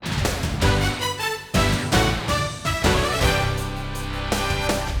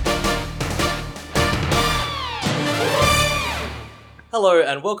Hello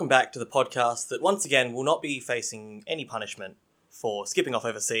and welcome back to the podcast that once again will not be facing any punishment for skipping off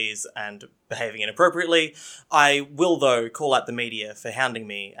overseas and behaving inappropriately. I will, though, call out the media for hounding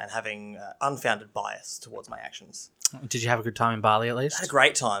me and having unfounded bias towards my actions. Did you have a good time in Bali at least? I had a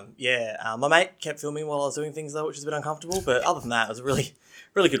great time, yeah. My mate kept filming while I was doing things, though, which is a bit uncomfortable, but other than that, it was a really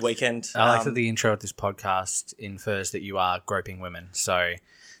good weekend. I like that the intro of this podcast infers that you are groping women. So,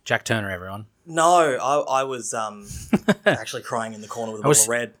 Jack Turner, everyone. No, I was actually crying in the corner with a bottle of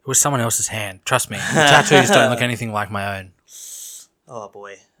red. It was someone else's hand. Trust me. The tattoos don't look anything like my own. Oh,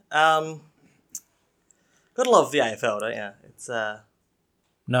 boy. Gotta love the AFL, don't you? It's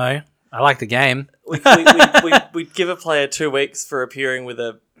No, I like the game. We'd give a player 2 weeks for appearing with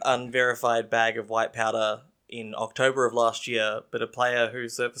an unverified bag of white powder in October of last year, but a player who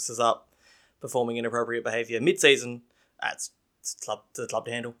surfaces up performing inappropriate behaviour mid-season, it's the club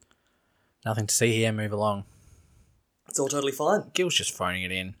to handle. Nothing to see here. Move along. It's all totally fine. Gil's just phoning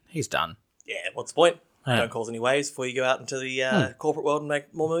it in. He's done. Yeah, what's the point? Yeah. Don't cause any waves before you go out into the corporate world and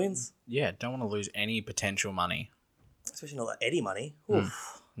make more millions. Yeah, don't want to lose any potential money. Especially not that Eddie money.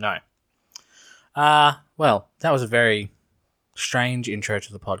 Oof. No. Well, that was a very strange intro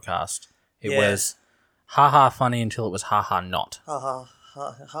to the podcast. It was ha-ha funny until it was ha-ha not.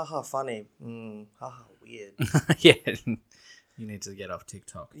 Ha-ha funny. Ha-ha weird. Yeah. You need to get off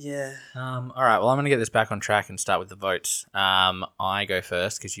TikTok. Yeah. All right, well, I'm going to get this back on track and start with the votes. I go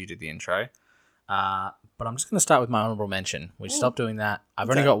first because you did the intro. But I'm just going to start with my honourable mention. We stopped doing that. I've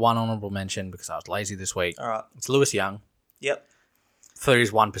only got one honourable mention because I was lazy this week. All right. It's Lewis Young. Yep. For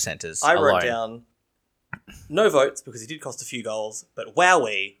his 1%ers I alone. wrote down no votes because he did cost a few goals, but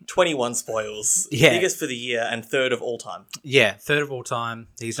wowee, 21 spoils. Yeah. Biggest for the year and third of all time. Yeah, third of all time.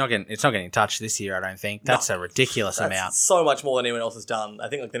 It's not getting touched this year, I don't think. That's a ridiculous amount. So much more than anyone else has done. I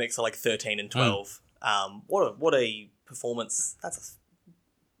think like the next are like 13 and 12. What a performance. That's a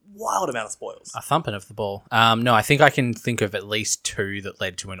wild amount of spoils. A thumping of the ball. No, I think I can think of at least 2 that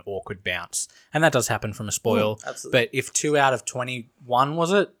led to an awkward bounce. And that does happen from a spoil. Absolutely. But if 2 out of 21,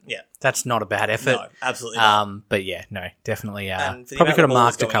 was it? Yeah. That's not a bad effort. No, absolutely not. But yeah, no, definitely. And Probably could have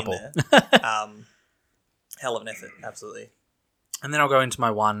marked a couple. Hell of an effort, absolutely. And then I'll go into my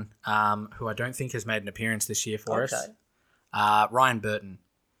one, who I don't think has made an appearance this year for us. Ryan Burton.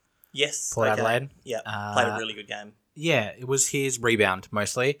 Yes. Port Adelaide. Yeah, played a really good game. Yeah, it was his rebound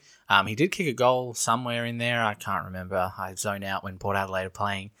mostly. He did kick a goal somewhere in there. I can't remember. I zone out when Port Adelaide are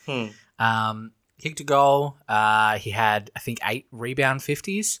playing. Kicked a goal. He had, I think, 8 rebound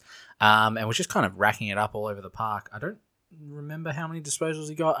 50s and was just kind of racking it up all over the park. I don't remember how many disposals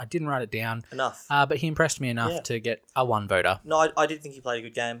he got. I didn't write it down. Enough. But he impressed me enough to get a 1 voter. No, I did think he played a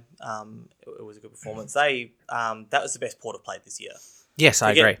good game. It was a good performance. That was the best Port have played this year. Yes,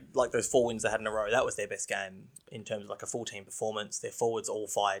 I agree. Like those 4 wins they had in a row, that was their best game in terms of like a full team performance. Their forwards all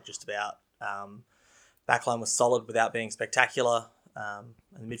fired just about. Backline was solid without being spectacular. And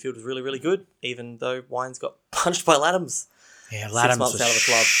the midfield was really, really good, even though Wines got punched by Laddams. Yeah, Laddams was out of the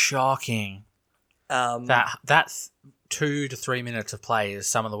club. Shocking. That 2 to 3 minutes of play is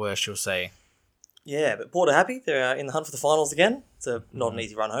some of the worst you'll see. Yeah, but Port are happy. They're in the hunt for the finals again. It's not an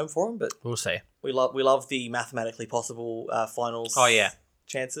easy run home for them, but we'll see. We love the mathematically possible finals. Oh yeah,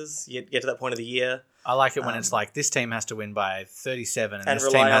 chances. You get to that point of the year. I like it when it's like this team has to win by 37 and this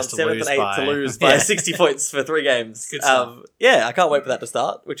rely team has on to 7th lose and 8th to lose by 60 points for 3 games. Good stuff. Yeah, I can't wait for that to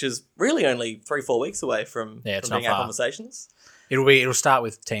start, which is really only 3-4 weeks away from being our conversations. It'll start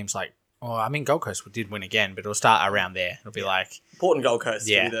with teams like, Gold Coast did win again, but it'll start around there. It'll be like Port and Gold Coast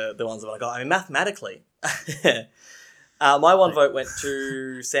will be the ones that I got. I mean, mathematically. My 1 vote went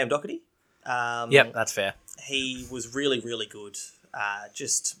to Sam Doherty. Yep, that's fair. He was really, really good.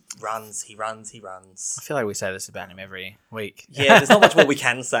 Just runs. He runs. I feel like we say this about him every week. Yeah, there's not much more we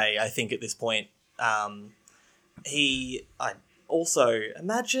can say, I think, at this point. I also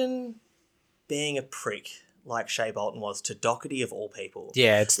imagine being a prick like Shea Bolton was to Doherty of all people.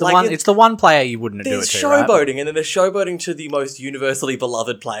 Yeah, it's the one player you wouldn't do it to. There's showboating, and then there's showboating to the most universally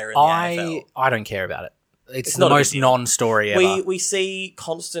beloved player in the AFL. I don't care about it. It's the most non-story ever. We see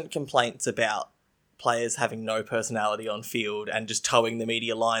constant complaints about players having no personality on field and just towing the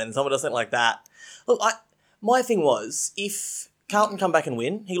media line, and someone does something like that. Look, my thing was, if Carlton come back and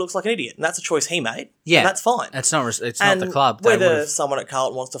win, he looks like an idiot, and that's a choice he made. Yeah, and that's fine. It's not the club. Whether someone at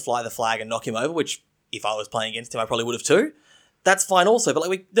Carlton wants to fly the flag and knock him over, which if I was playing against him, I probably would have too. That's fine also, but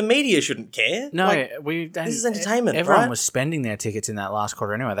the media shouldn't care. No, this is entertainment. Everyone was spending their tickets in that last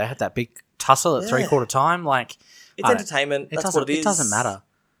quarter anyway. They had that big tussle at 3/4 time. It's entertainment. That's what it is. It doesn't matter.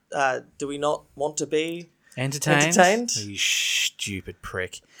 Do we not want to be entertained? Entertained? You stupid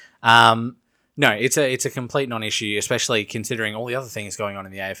prick. No, it's a complete non-issue, especially considering all the other things going on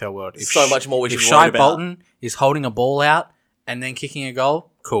in the AFL world. If so much more we should If be worried Shai about. Bolton is holding a ball out and then kicking a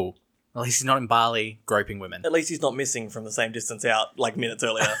goal, cool. At least he's not in Bali groping women. At least he's not missing from the same distance out like minutes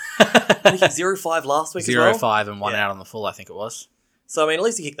earlier. I think he 0-5 last week as well. 0-5 and 1 out on the full, I think it was. So, I mean, at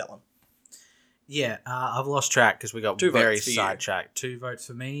least he kicked that one. Yeah, I've lost track because we got 2 very votes for you. sidetracked. 2 votes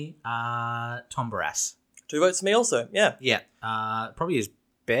for me. Tom Barras. 2 votes for me also, yeah. Yeah, probably his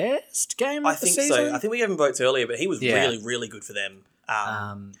best game I of the think season. so. I think we gave him votes earlier, but he was really, really good for them.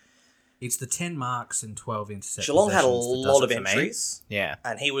 It's the 10 marks and 12 interceptions. Geelong had a lot of entries. Yeah.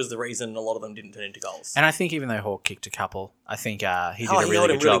 And he was the reason a lot of them didn't turn into goals. And I think even though Hawke kicked a couple, I think he did a he really held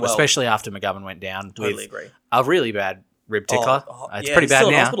good him job, really well. especially after McGovern went down Totally with agree. a really bad rib tickler. It's pretty he's bad still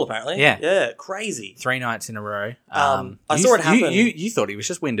in now. hospital, apparently. Yeah. Yeah, crazy. 3 nights in a row. I saw it happen. You thought he was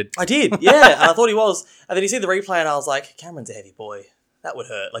just winded. I did, yeah, and I thought he was. And then you see the replay, and I was like, Cameron's a heavy boy. That would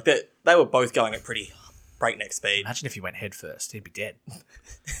hurt. Like, they were both going at pretty breakneck speed. Imagine if he went head first. He'd be dead.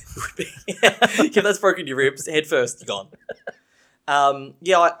 If that's broken your ribs, head first, you're gone.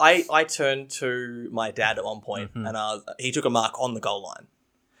 I turned to my dad at one point, and he took a mark on the goal line.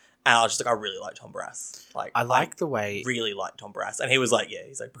 And I was just like, I really like Tom Barras. I like the way... Really like Tom Barras. And he was like,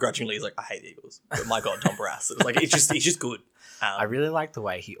 he's like, begrudgingly, he's like, I hate the Eagles. But my God, Tom Barras. It's like, he's just good. I really like the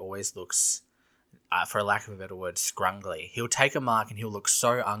way he always looks... for a lack of a better word, scrungly. He'll take a mark and he'll look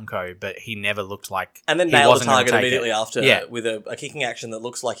so unco, but he never looked like and then he nail the wasn't gonna target take immediately it. after with a kicking action that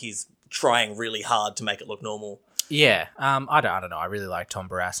looks like he's trying really hard to make it look normal. Yeah, I don't know. I really like Tom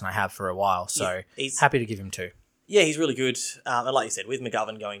Barras and I have for a while, so he's happy to give him 2. Yeah, he's really good. And like you said, with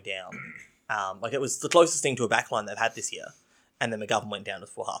McGovern going down, like it was the closest thing to a backline they've had this year, and then McGovern went down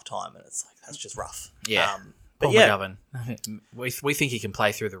before half time, and it's like, that's just rough. Yeah. But Paul McGovern, we think he can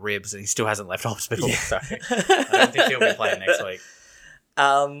play through the ribs, and he still hasn't left hospital. Yeah. So I don't think he'll be playing next week.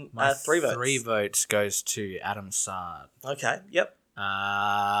 My 3 votes. 3 votes goes to Adam Sard. Okay. Yep.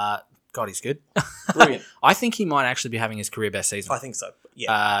 God, he's good. Brilliant. I think he might actually be having his career best season. I think so.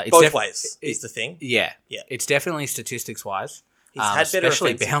 Yeah. It's Both ways is the thing. Yeah. Yeah. It's definitely statistics wise. He's had better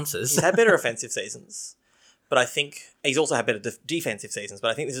especially offensive, bounces. He's had better offensive seasons, but I think he's also had better defensive seasons. But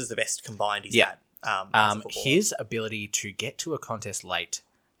I think this is the best combined he's had. As a footballer. His ability to get to a contest late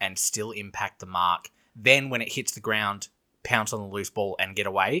and still impact the mark, then when it hits the ground, pounce on the loose ball and get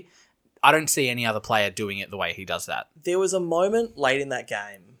away. I don't see any other player doing it the way he does that. There was a moment late in that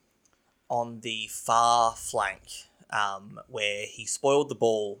game on the far flank where he spoiled the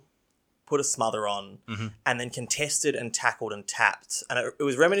ball, put a smother on, and then contested and tackled and tapped. And it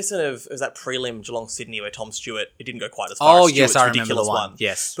was reminiscent of, it was that prelim Geelong Sydney where Tom Stewart, it didn't go quite as far as Stewart's I remember ridiculous the one. one.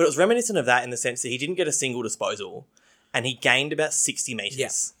 Yes. But it was reminiscent of that in the sense that he didn't get a single disposal and he gained about 60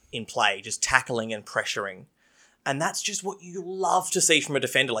 metres in play, just tackling and pressuring. And that's just what you love to see from a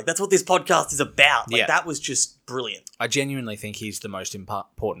defender. Like, that's what this podcast is about. Like, that was just brilliant. I genuinely think he's the most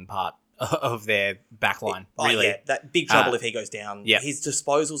important part of their backline. Really. Yeah, that big trouble if he goes down. Yeah. His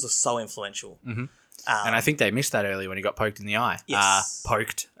disposals are so influential. And I think they missed that early when he got poked in the eye. Yes.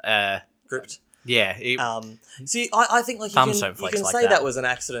 Gripped. Yeah. See, I think like you thumbs can, don't flex you can like say that. that was an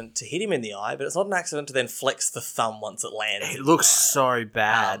accident to hit him in the eye, but it's not an accident to then flex the thumb once it lands. It looks so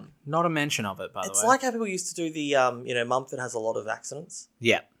bad. Not a mention of it, by the way. It's like how people used to do the Mumford has a lot of accidents.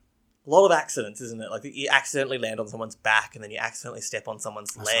 Yeah. A lot of accidents, isn't it? Like you accidentally land on someone's back, and then you accidentally step on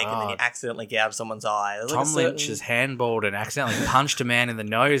someone's leg, and then you accidentally gouge someone's eye. There's Tom Lynch has handballed and accidentally punched a man in the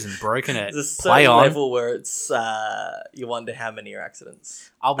nose and broken it. There's a Play certain on. level where it's you wonder how many are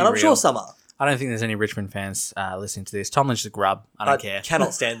accidents. I'll be and I'm real. sure some are. I don't think there's any Richmond fans listening to this. Tom Lynch is a grub. I don't care.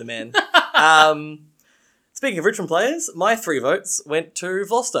 Cannot stand the man. Speaking of Richmond players, my 3 votes went to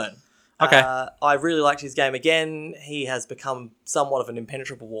Vlostone. Okay. I really liked his game again. He has become somewhat of an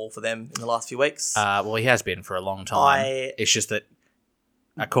impenetrable wall for them in the last few weeks. Well, he has been for a long time. It's just that,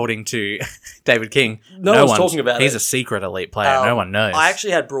 according to David King, no one's talking about he's it. a secret elite player. No one knows. I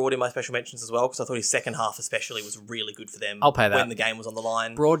actually had Broad in my special mentions as well because I thought his second half especially was really good for them. I'll pay that. When the game was on the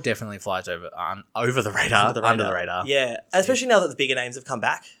line. Broad definitely flies over the radar. Under the radar. Yeah, especially now that the bigger names have come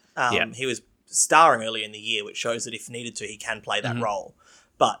back. He was starring early in the year, which shows that if needed to, he can play that role.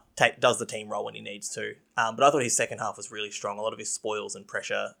 But does the team role when he needs to. But I thought his second half was really strong. A lot of his spoils and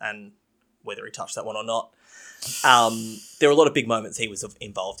pressure, and whether he touched that one or not. There were a lot of big moments he was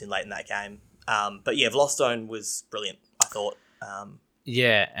involved in late in that game. But yeah, Vlostone was brilliant, I thought.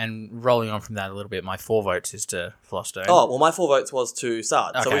 Yeah, and rolling on from that a little bit, my 4 votes is to Vlostone. Oh, well, my 4 votes was to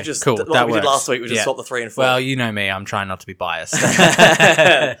Sard. Okay, so we just, cool. like we did last week, we just swapped the 3 and 4. Well, you know me, I'm trying not to be biased.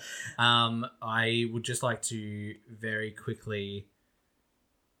 I would just like to very quickly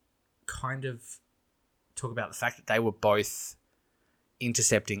kind of talk about the fact that they were both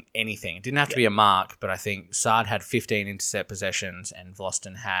intercepting anything. It didn't have to be a mark, but I think Sard had 15 intercept possessions and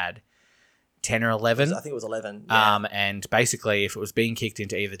Vlosten had 10 or 11. I think it was 11. Yeah. And basically, if it was being kicked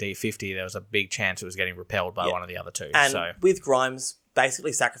into either D50, there was a big chance it was getting repelled by one of the other two. And with Grimes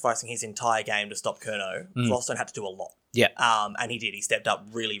basically sacrificing his entire game to stop Curnow, Vlosten had to do a lot. Yeah. And he did. He stepped up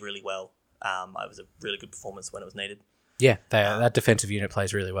really, really well. It was a really good performance when it was needed. Yeah, that defensive unit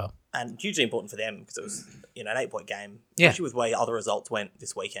plays really well. And hugely important for them because it was an 8-point game. Especially with the way other results went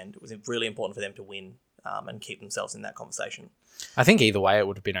this weekend. It was really important for them to win and keep themselves in that conversation. I think either way it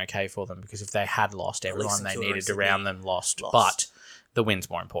would have been okay for them because if they had lost, everyone they needed around them lost. But the win's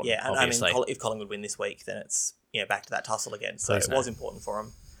more important, yeah, and obviously. I mean, if Collingwood win this week, then it's back to that tussle again. So it was important for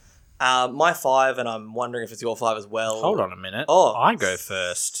them. My 5, and I'm wondering if it's your 5 as well. Hold on a minute. Oh, I go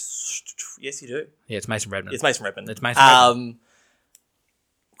first. Yes, you do. Yeah, it's Mason Redman. It's Mason Redman.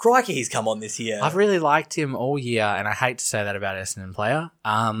 Crikey, he's come on this year. I've really liked him all year, and I hate to say that about Essendon player.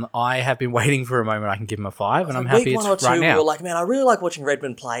 I have been waiting for a moment I can give him a 5, and I'm happy it's right now. We were like, man, I really like watching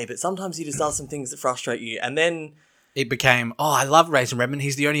Redman play, but sometimes he just does some things that frustrate you. And then it became, I love Mason Redman.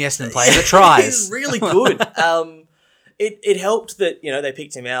 He's the only Essendon player that tries. He's really good. It helped that they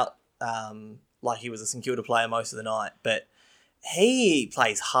picked him out like he was a St Kilda player most of the night, but he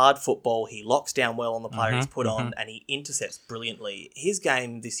plays hard football. He locks down well on the player he's put on, and he intercepts brilliantly. His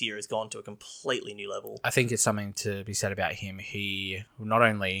game this year has gone to a completely new level. I think it's something to be said about him. He not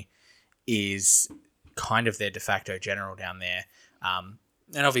only is kind of their de facto general down there, and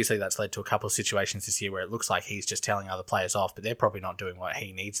obviously that's led to a couple of situations this year where it looks like he's just telling other players off, but they're probably not doing what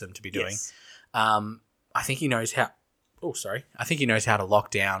he needs them to be doing. Yes. I think he knows how... Oh, sorry. I think he knows how to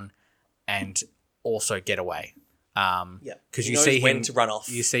lock down and also get away. Because you see when him to run off.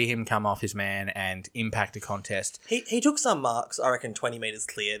 You see him come off his man and impact a contest. He took some marks, I reckon 20 metres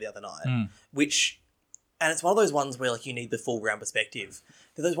clear the other night, and it's one of those ones where you need the full ground perspective.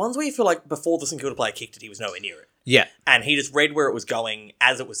 They're those ones where you feel like before the St Kilda player kicked it, he was nowhere near it. Yeah. And he just read where it was going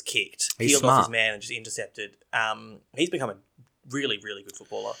as it was kicked, peeled off his man and just intercepted. He's become a really, really good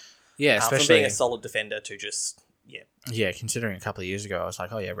footballer. Yeah, especially... From being a solid defender to just... Yeah, considering a couple of years ago, I was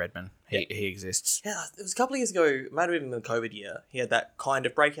like, oh yeah, Redman, he exists. Yeah, it was a couple of years ago, it might have been in the COVID year, he had that kind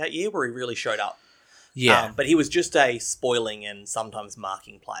of breakout year where he really showed up. Yeah. But he was just a spoiling and sometimes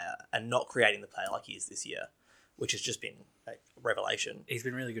marking player and not creating the play like he is this year, which has just been a revelation. He's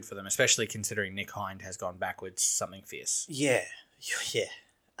been really good for them, especially considering Nick Hind has gone backwards something fierce. Yeah.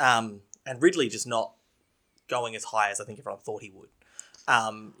 And Ridley just not going as high as I think everyone thought he would.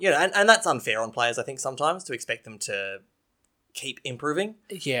 And that's unfair on players, I think, sometimes to expect them to keep improving.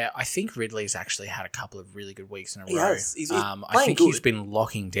 Yeah, I think Ridley's actually had a couple of really good weeks in a row. He has. He's I think he's been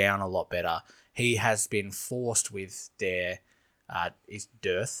locking down a lot better. He has been forced with their, is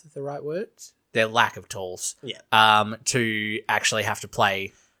dearth the right word? Their lack of tools. Yeah. To actually have to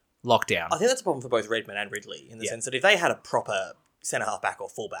play lockdown. I think that's a problem for both Redman and Ridley in the sense that if they had a proper centre-half back or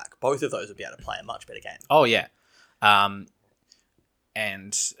fullback, both of those would be able to play a much better game. Oh, yeah.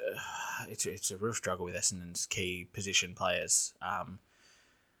 And it's a real struggle with Essendon's key position players.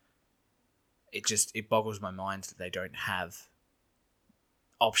 It boggles my mind that they don't have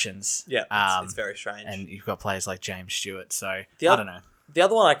options. Yeah, it's very strange. And you've got players like James Stewart, so I don't know. The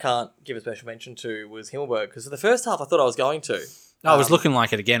other one I can't give a special mention to was Himmelberg, because for the first half I thought I was going to. Oh, it was looking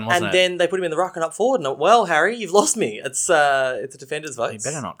like it again, wasn't it? And then they put him in the ruck and up forward, and well, Harry, you've lost me. It's a defender's vote. He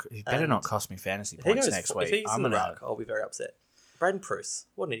better not cost me fantasy points next week. If he's in the ruck, I'll be very upset. Braden Pruce,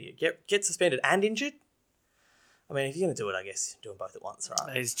 what an idiot. Get suspended and injured? I mean, if you're going to do it, I guess do them both at once,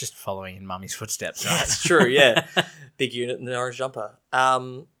 right? He's just following in Mummy's footsteps, right? That's true, yeah. Big unit in the orange jumper.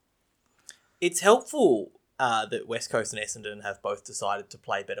 It's helpful that West Coast and Essendon have both decided to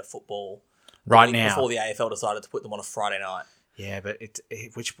play better football right now before the AFL decided to put them on a Friday night. Yeah, but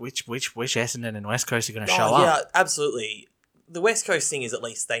which Essendon and West Coast are going to show up? Yeah, absolutely. The West Coast thing is at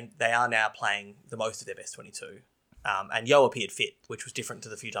least they are now playing the most of their best 22. And Yo appeared fit, which was different to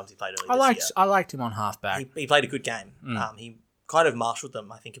the few times he played earlier this year. I liked him on halfback. He played a good game. He kind of marshalled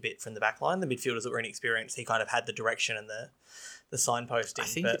them, I think, a bit from the back line. The midfielders that were inexperienced, he kind of had the direction and the signposting. I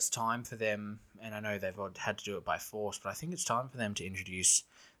think it's time for them, and I know they've had to do it by force, but I think it's time for them to introduce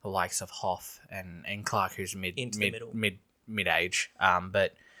the likes of Hoff and Clark, who's mid-age.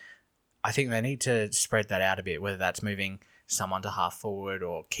 But I think they need to spread that out a bit, whether that's moving someone to half forward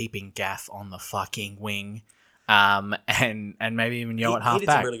or keeping Gaff on the fucking wing. And maybe even Yo at halfback. He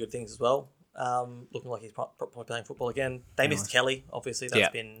did some really good things as well. Looking like he's probably playing football again. They missed Kelly, obviously.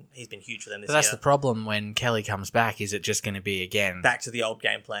 He's been huge for them this year. But that's the problem when Kelly comes back. Is it just going to be again back to the old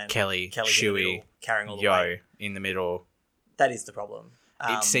game plan? Kelly Shuey, carrying all the Yo weight in the middle. That is the problem.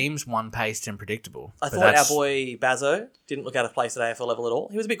 It seems one-paced and predictable. I thought our boy Bazzo didn't look out of place at AFL level at all.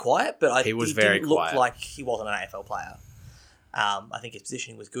 He was a bit quiet, but he didn't look like he wasn't an AFL player. I think his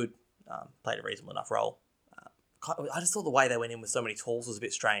positioning was good. Played a reasonable enough role. I just thought the way they went in with so many tools was a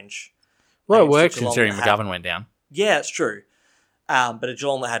bit strange. Well, it worked considering McGovern went down. Yeah, it's true. But a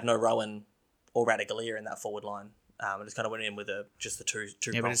Geelong that had no Rowan or Radaglia in that forward line. And just kind of went in with just the two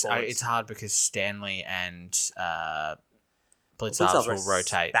Yeah, but forwards. it's hard because Stanley and Blitzarves will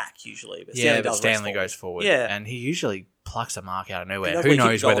rotate back usually. But Stanley goes forward. Yeah. And he usually plucks a mark out of nowhere. Who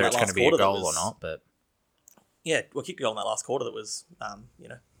knows whether it's going to be a goal or not, but... Yeah, well, kicked a goal in that last quarter that was,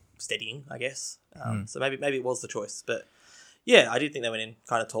 steadying, I guess. So maybe it was the choice. But, yeah, I did think they went in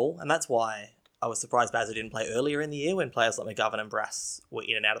kind of tall. And that's why I was surprised Bazza didn't play earlier in the year when players like McGovern and Brass were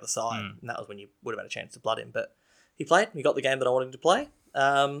in and out of the side. And that was when you would have had a chance to blood him. But he played. He got the game that I wanted him to play.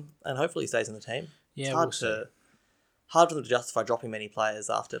 And hopefully he stays in the team. Yeah, it's hard for them to justify dropping many players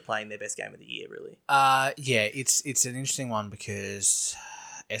after playing their best game of the year, really. It's an interesting one because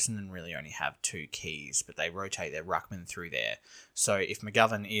Essendon really only have two keys, but they rotate their ruckman through there. So if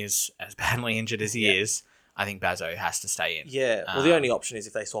McGovern is as badly injured as he is, I think Bazzo has to stay in. Yeah, well, the only option is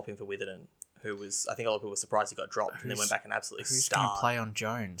if they swap him for Witherden, who was, I think a lot of people were surprised he got dropped and then went back and absolutely Who's starred. going to play on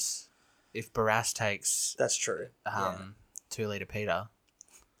Jones? If Barras takes... That's true. 2 litre Peter.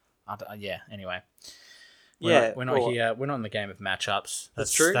 Anyway. We're not in the game of matchups.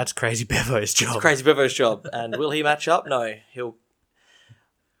 That's true. That's Crazy Bevo's job. It's Crazy Bevo's job. And will he match up? No. He'll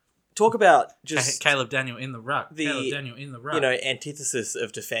talk about just... Caleb Daniel in the ruck. Antithesis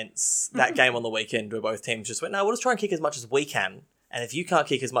of defence. That game on the weekend where both teams just went, no, we'll just try and kick as much as we can. And if you can't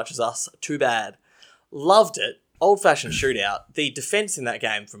kick as much as us, too bad. Loved it. Old-fashioned shootout. The defence in that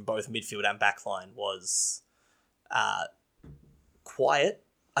game from both midfield and backline was quiet,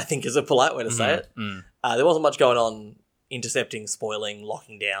 I think is a polite way to say it. There wasn't much going on intercepting, spoiling,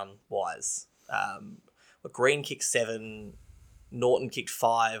 locking down wise. Green kicked 7, Norton kicked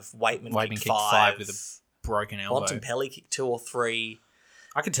 5, Waitman kicked 5 with a broken elbow. Bontempelli kicked 2 or 3.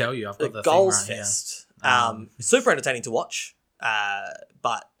 I can tell you, I've got the goals thing right fest. Super entertaining to watch,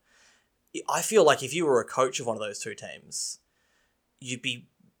 but I feel like if you were a coach of one of those two teams, you'd be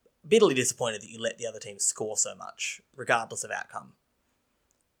bitterly disappointed that you let the other team score so much, regardless of outcome.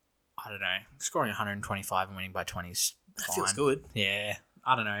 I don't know. Scoring 125 and winning by 20 is fine. That feels good. Yeah.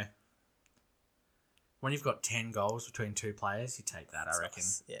 I don't know. When you've got 10 goals between two players, you take that, I reckon.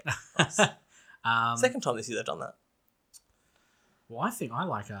 Nice. Yeah. Nice. Second time this year they've done that. Well, I think I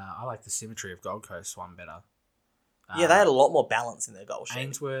like the symmetry of Gold Coast one better. They had a lot more balance in their goal sheet.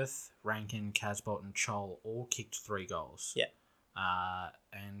 Ainsworth, Rankin, Casbolt and Chol all kicked 3 goals. Yeah.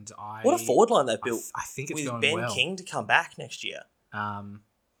 What a forward line they've built. I think it's with going Ben well. King to come back next year. The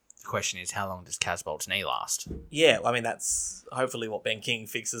question is, how long does Casbolt's knee last? Yeah, I mean, that's hopefully what Ben King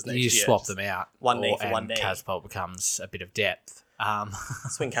fixes next year. You swap them out. One knee for one knee. Casbolt becomes a bit of depth.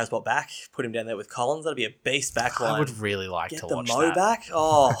 Swing Casbolt back, put him down there with Collins. That'd be a beast backline. I would really like to watch that. Get the Mo back?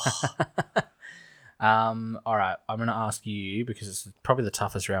 Oh. All right, I'm going to ask you, because it's probably the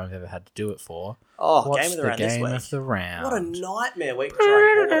toughest round we've ever had to do it for. Game of the round this week. Game of the round. What a nightmare week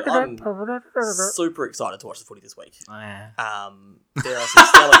to try and call it. I'm super excited to watch the footy this week. Yeah. There are some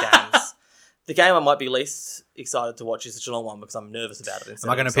stellar games. The game I might be least excited to watch is the Geelong one because I'm nervous about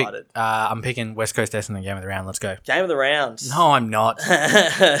it. I'm picking West Coast Essendon game of the round. Let's go. Game of the round. No, I'm not.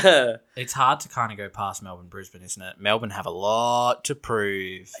 It's hard to kind of go past Melbourne, Brisbane, isn't it? Melbourne have a lot to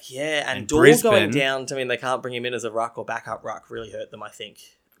prove. Yeah, and Dawes going down to mean they can't bring him in as a ruck or backup ruck really hurt them, I think.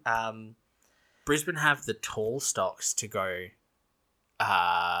 Brisbane have the tall stocks to go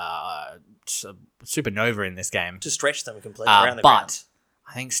supernova in this game. To stretch them completely around the ground.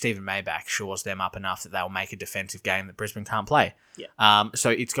 I think Stephen Mayback shores them up enough that they'll make a defensive game that Brisbane can't play. Yeah. So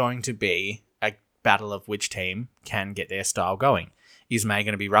it's going to be a battle of which team can get their style going. Is May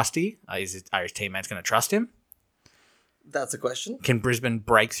going to be rusty? Are his teammates going to trust him? That's a question. Can Brisbane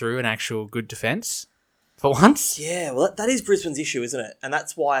break through an actual good defence for once? Yeah, well, that is Brisbane's issue, isn't it? And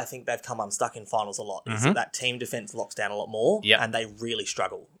that's why I think they've come unstuck in finals a lot, is that team defence locks down a lot more, and they really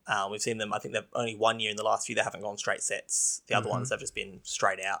struggle. We've seen them, I think they've only 1 year in the last few, they haven't gone straight sets. The other ones, they've just been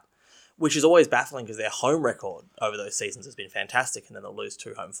straight out, which is always baffling because their home record over those seasons has been fantastic, and then they'll lose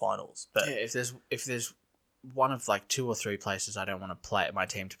 2 home finals. But yeah, if there's one of like 2 or 3 places I don't want to play my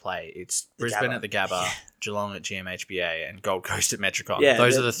team to play, it's Brisbane at the Gabba, Geelong at GMHBA, and Gold Coast at Metricon. Yeah,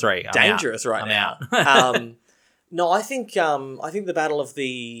 those are the 3. I'm dangerous out. right now. No, I think the battle of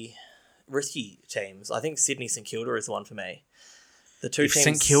the risky teams. I think Sydney St Kilda is the one for me. The two if teams.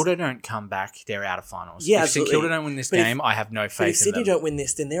 St Kilda don't come back, they're out of finals. Yeah, if absolutely. St Kilda don't win this game, I have no faith in them. If Sydney don't win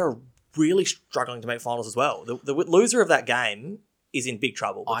this, then they're really struggling to make finals as well. The loser of that game is in big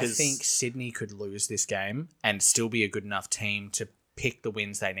trouble. I Because think Sydney could lose this game and still be a good enough team to pick the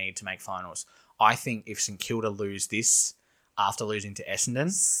wins they need to make finals. I think if St Kilda lose this after losing to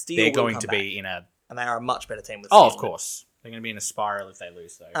Essendon, Steel they're will going come to back. be in a... And they are a much better team with Oh, Steel. of course. They're going to be in a spiral if they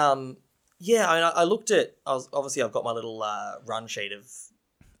lose, though. Yeah, I mean, I looked at... Obviously, I've got my little run sheet of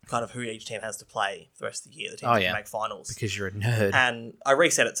kind of who each team has to play for the rest of the year, the teams that can make finals. Because you're a nerd. And I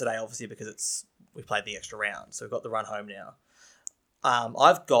reset it today, obviously, because we played the extra round, so we've got the run home now.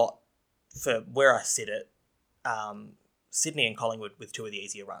 I've got, for where I sit it, Sydney and Collingwood with 2 of the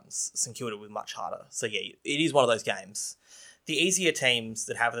easier runs, St Kilda with much harder. So yeah, it is one of those games. The easier teams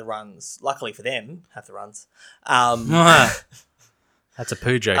that have the runs, luckily for them, have the runs. That's a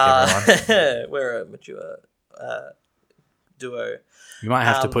poo joke, everyone. We're a mature duo. You might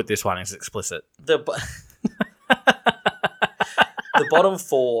have to put this one as explicit. The bottom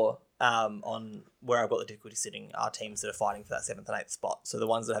 4 on where I've got the difficulty sitting are teams that are fighting for that 7th and 8th spot. So the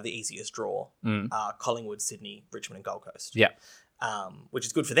ones that have the easiest draw are Collingwood, Sydney, Richmond and Gold Coast. Yeah. Which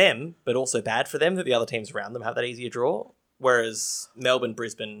is good for them, but also bad for them that the other teams around them have that easier draw. Whereas Melbourne,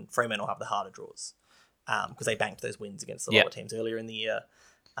 Brisbane, Fremantle have the harder draws because they banked those wins against the lower teams earlier in the year.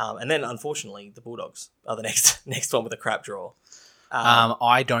 And then, unfortunately, the Bulldogs are the next one with a crap draw.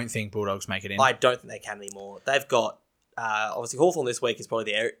 I don't think Bulldogs make it in. I don't think they can anymore. They've got, obviously, Hawthorn this week is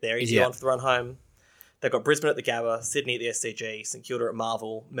probably their easier one for the run home. They've got Brisbane at the Gabba, Sydney at the SCG, St Kilda at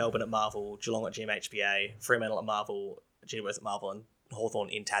Marvel, Melbourne at Marvel, Geelong at GMHBA, Fremantle at Marvel, GWS at Marvel, and Hawthorn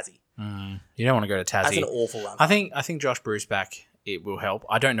in Tassie. You don't want to go to Tassie. That's an awful run. I think Josh Bruce back, it will help.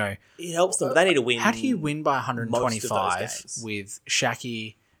 I don't know. It helps them, but they need to win. How do you win by 125 games? with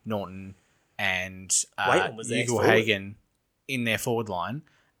Shaki, Norton, and Waitman was their Ugo Hagen in their forward line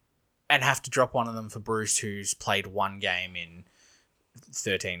and have to drop one of them for Bruce, who's played one game in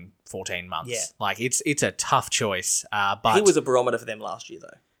 13, 14 months? Yeah. Like, it's a tough choice. But he was a barometer for them last year,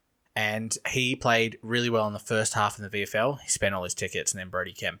 though. And he played really well in the first half in the VFL. He spent all his tickets, and then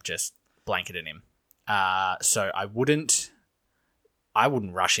Brody Kemp just blanketed him. So I wouldn't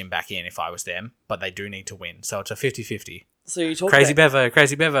rush him back in if I was them, but they do need to win. So it's a 50-50. So you talk Crazy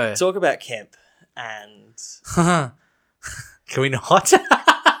Bevo. Talk about Kemp, and Can we not?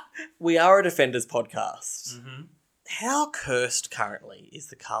 we are a Defenders podcast. Mm-hmm. How cursed currently is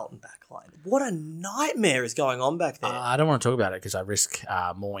the Carlton backline? What a nightmare is going on back there. I don't want to talk about it because I risk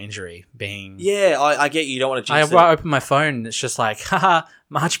more injury being... Yeah, I get you don't want to jinx it. I open my phone and it's just like, haha,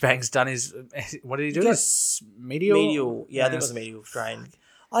 Marchbank's done his... What did he do? His medial? Yeah, I think it was a medial strain.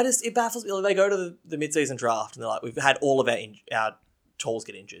 It baffles me. They go to the mid-season draft and they're like, we've had all of our talls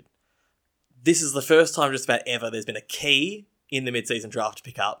get injured. This is the first time just about ever there's been a key in the mid-season draft to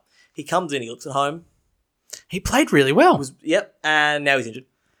pick up. He comes in, he looks at home. He played really well. And now he's injured.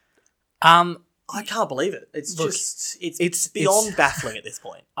 I can't believe it. It's beyond baffling at this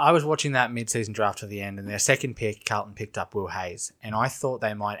point. I was watching that mid-season draft to the end, and their second pick, Carlton picked up Will Hayes, and I thought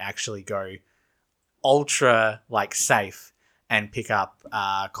they might actually go ultra safe and pick up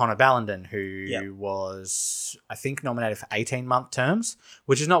Connor Ballenden, who was, I think, nominated for 18-month terms,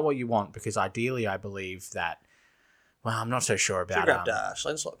 which is not what you want because ideally, I believe that. Well, I'm not so sure about it.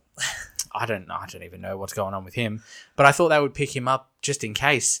 Schlenslot. I don't even know what's going on with him, but I thought they would pick him up just in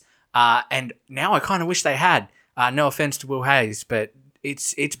case. And now I kind of wish they had. No offense to Will Hayes, but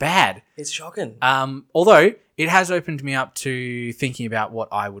it's bad. It's shocking. Although it has opened me up to thinking about what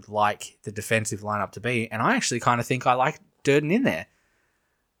I would like the defensive lineup to be, and I actually kind of think I like Durden in there.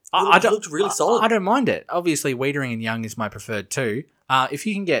 It looked really solid. I don't mind it. Obviously, Wiedering and Young is my preferred too. If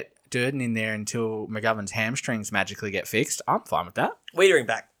you can get Durden in there until McGovern's hamstrings magically get fixed, I'm fine with that. Wiedering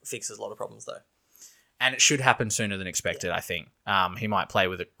back fixes a lot of problems though. And it should happen sooner than expected, I think. He might play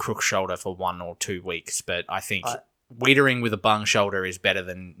with a crook shoulder for 1 or 2 weeks, but I think Wiedering with a bung shoulder is better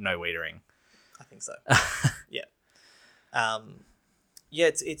than no Wiedering. I think so. Yeah.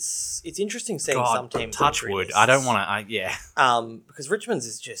 It's interesting seeing some teams... touch wood. I don't want to... because Richmond's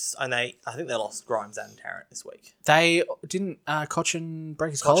is just... And I think they lost Grimes and Tarrant this week. They didn't Cochin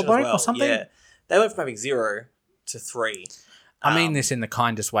break his collarbone or something? Yeah. They went from having 0 to 3. I mean this in the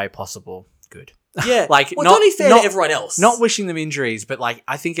kindest way possible. Good. Yeah. It's only fair to everyone else. Not wishing them injuries, but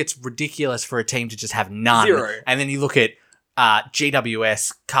I think it's ridiculous for a team to just have none. 0. And then you look at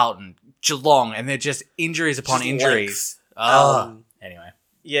GWS, Carlton, Geelong, and they're just injuries upon injuries. Anyway.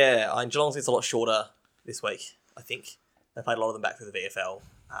 Yeah, Geelong's it's a lot shorter this week, I think. They played a lot of them back through the VFL.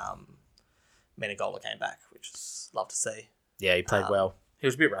 Menegola came back, which is love to see. Yeah, he played well. He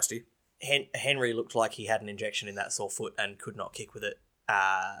was a bit rusty. Henry looked like he had an injection in that sore foot and could not kick with it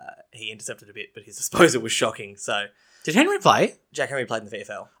He intercepted a bit, but his disposal was shocking. So Did Henry play? Jack Henry played in the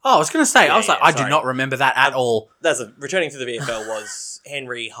VFL. Oh, I was going to say, Yeah, I was like, I do sorry. not remember that at all. Returning to the VFL was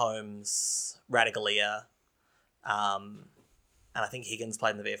Henry, Holmes, Radicalia, and I think Higgins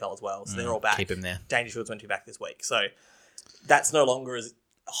played in the VFL as well. So they're all back. Keep him there. Dangerfield's meant to be back this week. So that's no longer as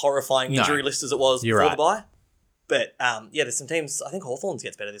horrifying injury list as it was You're before right. the bye. But there's some teams. I think Hawthorns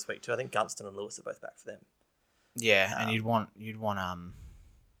gets better this week too. I think Gunston and Lewis are both back for them. Yeah, and you'd want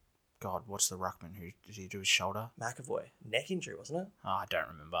God, what's the ruckman? Who did he do his shoulder? McAvoy. Neck injury, wasn't it? Oh, I don't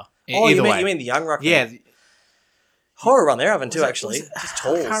remember. Oh, Either you way. mean the young ruckman? Yeah. Horror run there, haven't too, Was it- actually. was it- Just I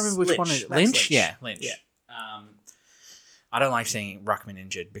tall. can't remember which one. Max Lynch? Yeah, Lynch. Yeah. I don't like seeing ruckman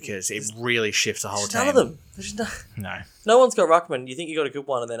injured because it really shifts the whole There's team. none of them. There's no one's got ruckman. You think you got a good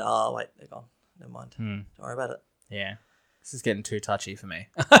one, and then wait, they're gone. Never mind. Don't worry about it. Yeah. This is getting too touchy for me.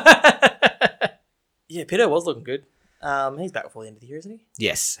 Yeah, Pitto was looking good. He's back before the end of the year, isn't he?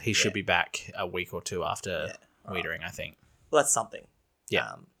 Yes, he should be back a week or two after Wiedering, I think. Well, that's something.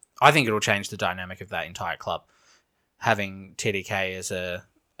 Yeah. I think it'll change the dynamic of that entire club. Having TDK as a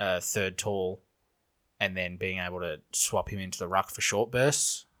third tall and then being able to swap him into the ruck for short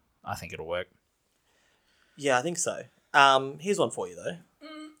bursts, I think it'll work. Yeah, I think so. Here's one for you, though.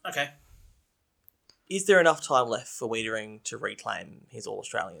 Okay. Is there enough time left for Wiedering to reclaim his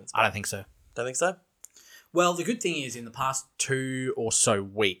All-Australian spot? I don't think so. Don't think so? Well, the good thing is in the past 2 or so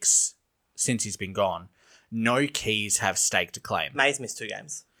weeks since he's been gone, no keys have staked a claim. May's missed 2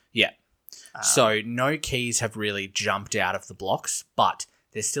 games. Yeah. So no keys have really jumped out of the blocks, but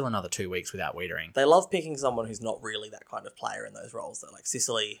there's still another 2 weeks without Wiedering. They love picking someone who's not really that kind of player in those roles, though. Like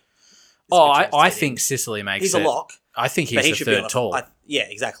Sicily. I think Sicily makes he's it. a lock. I think but he's he the should be third tall. Yeah,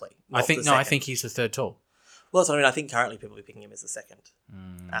 exactly. I think he's the third tall. Well, that's what I mean. I think currently people will be picking him as the second.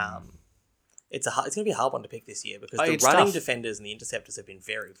 It's going to be a hard one to pick this year because the running tough. Defenders and the interceptors have been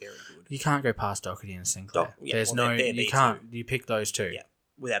very, very good. You can't go past Doherty and Sinclair. They're You can't. You pick those two. Yeah,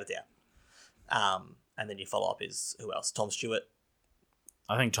 without a doubt. And then your follow-up is who else? Tom Stewart.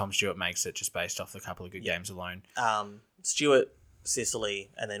 I think Tom Stewart makes it just based off a couple of good games alone. Stewart, Sicily,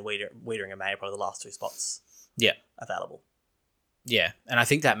 and then Wiedering and May are probably the last 2 spots available. Yeah, and I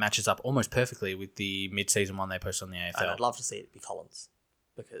think that matches up almost perfectly with the mid-season one they posted on the AFL. And I'd love to see it be Collins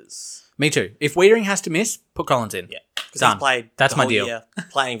because... Me too. If Wiedering has to miss, put Collins in. Yeah, because Done. he's played That's the my whole deal. year,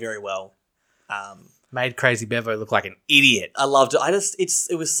 playing very well. Made Crazy Bevo look like an idiot. I loved it.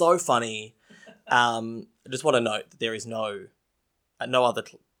 It was so funny. I just want to note that there is no other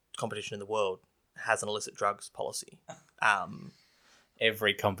competition in the world has an illicit drugs policy.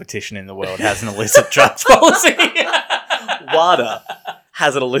 Every competition in the world has an illicit drugs policy. WADA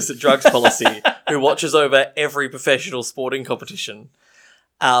has an illicit drugs policy who watches over every professional sporting competition.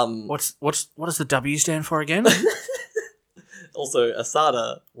 What does the W stand for again? Also,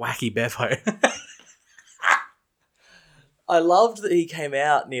 Asada. Wacky Bevo. I loved that he came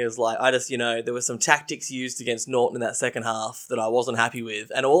out and he was like, there were some tactics used against Norton in that second half that I wasn't happy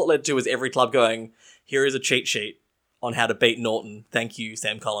with. And all it led to was every club going, here is a cheat sheet on how to beat Norton. Thank you,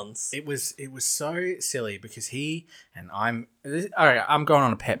 Sam Collins. It was so silly because I'm going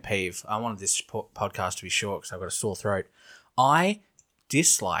on a pet peeve. I wanted this podcast to be short because I've got a sore throat. I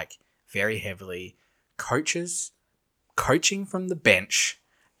dislike very heavily coaches coaching from the bench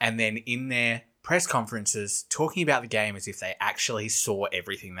and then in their press conferences talking about the game as if they actually saw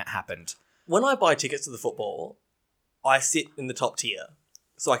everything that happened. When I buy tickets to the football, I sit in the top tier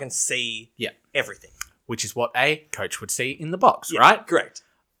so I can see everything. Which is what a coach would see in the box, right? Correct.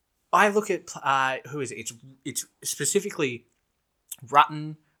 I look at, who is it? It's specifically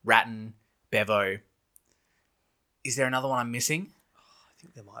Ratton, Bevo. Is there another one I'm missing? I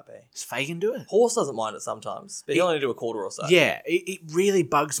think there might be. Does Fagan do it? Horse doesn't mind it sometimes, but he'll only do a quarter or so. Yeah, it really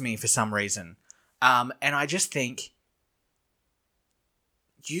bugs me for some reason. And I just think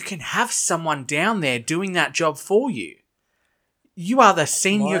you can have someone down there doing that job for you. You are the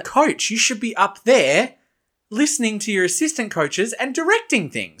senior coach. You should be up there listening to your assistant coaches and directing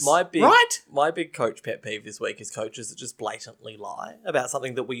things. My big coach pet peeve this week is coaches that just blatantly lie about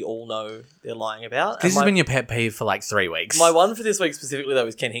something that we all know they're lying about. This has been your pet peeve for like 3 weeks. My one for this week specifically, though,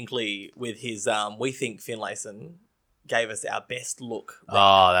 is Ken Hinkley with his We Think Finlayson gave us our best look that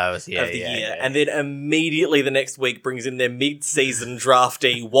was of the year. And then immediately the next week brings in their mid-season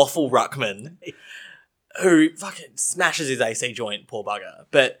draftee Waffle Ruckman, who fucking smashes his AC joint, poor bugger.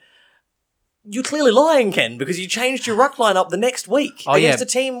 But you're clearly lying, Ken, because you changed your ruck line up the next week against a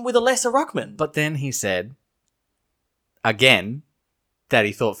team with a lesser ruckman. But then he said, again, that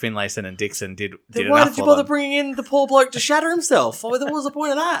he thought Finlayson and Dixon did enough. Why did you bother bringing in the poor bloke to shatter himself? What was the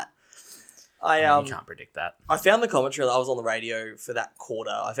point of that? You can't predict that. I found the commentary. I was on the radio for that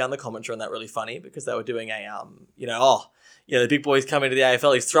quarter. I found the commentary on that really funny because they were doing the big boy's coming to the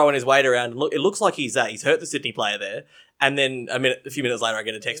AFL. He's throwing his weight around. Look, it looks like he's hurt the Sydney player there. And then a few minutes later, I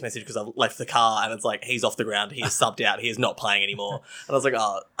get a text message because I've left the car and it's like, he's off the ground. He is subbed out. He is not playing anymore. And I was like,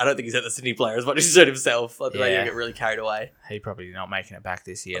 I don't think he's hurt the Sydney player as much as he's hurt himself. Like, the radio get really carried away. He probably not making it back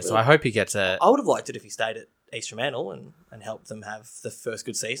this year. So I hope he gets a... I would have liked it if he stayed at East Fremantle and helped them have the first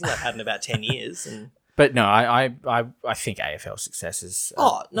good season they've had in about 10 years. But no, I think AFL success is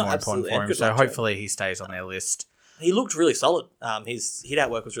more important for him. So hopefully he stays on their list. He looked really solid. His hit-out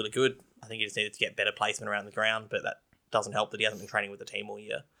work was really good. I think he just needed to get better placement around the ground, but that doesn't help that he hasn't been training with the team all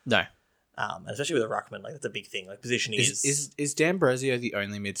year. No. And especially with a ruckman, like that's a big thing. Like positioning is D'Ambrosio the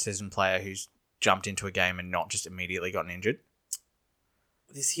only mid-season player who's jumped into a game and not just immediately gotten injured?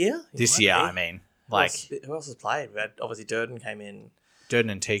 This year? I mean. Who else has played? We had, obviously Durden came in. Durden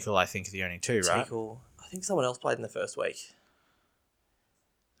and Teakle, I think, are the only two, right? Teakle. I think someone else played in the first week.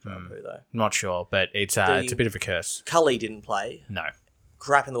 Who though? Not sure, but it's a bit of a curse. Cully didn't play. No.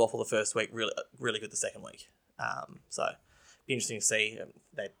 Crap in the waffle the first week, really, really good the second week. So be interesting to see.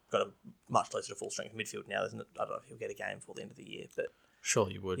 They've got a much closer to full strength midfield now, isn't it? I don't know if he'll get a game before the end of the year, but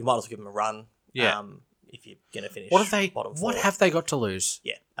surely you would. You might as well give him a run. Yeah. If you're going to finish. What have they got to lose?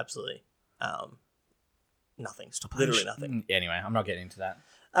 Yeah, absolutely. Nothing. Stop Literally nothing. Anyway, I'm not getting into that.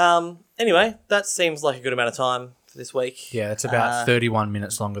 Anyway, that seems like a good amount of time for this week. Yeah, it's about 31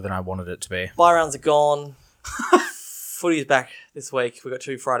 minutes longer than I wanted it to be. Bye rounds are gone. Footy's back this week. We've got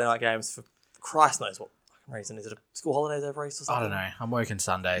 2 Friday night games for Christ knows what reason. Is it a school holidays over Easter or something? I don't know. I'm working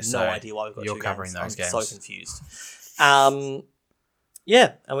Sunday, so no idea why we've got you're 2 covering games. those games. I'm so confused.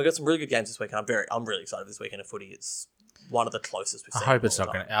 Yeah, and we've got some really good games this week, and I'm really excited for this weekend of footy. It's one of the closest we've seen. I hope it's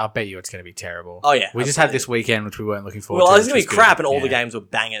not going to... I'll bet you it's going to be terrible. Oh, yeah. We just had this weekend, which we weren't looking forward to. Well, it's going to be crap, and all the games were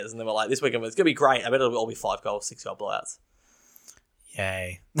bangers, and then we're like, this weekend it's going to be great. I bet it'll all be 5-goal, 6-goal blowouts.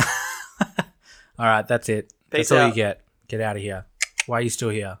 Yay. All right, that's it. Peace that's all out. you get. Get out of here. Why are you still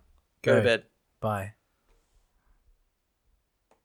here? Go to bed. Bye.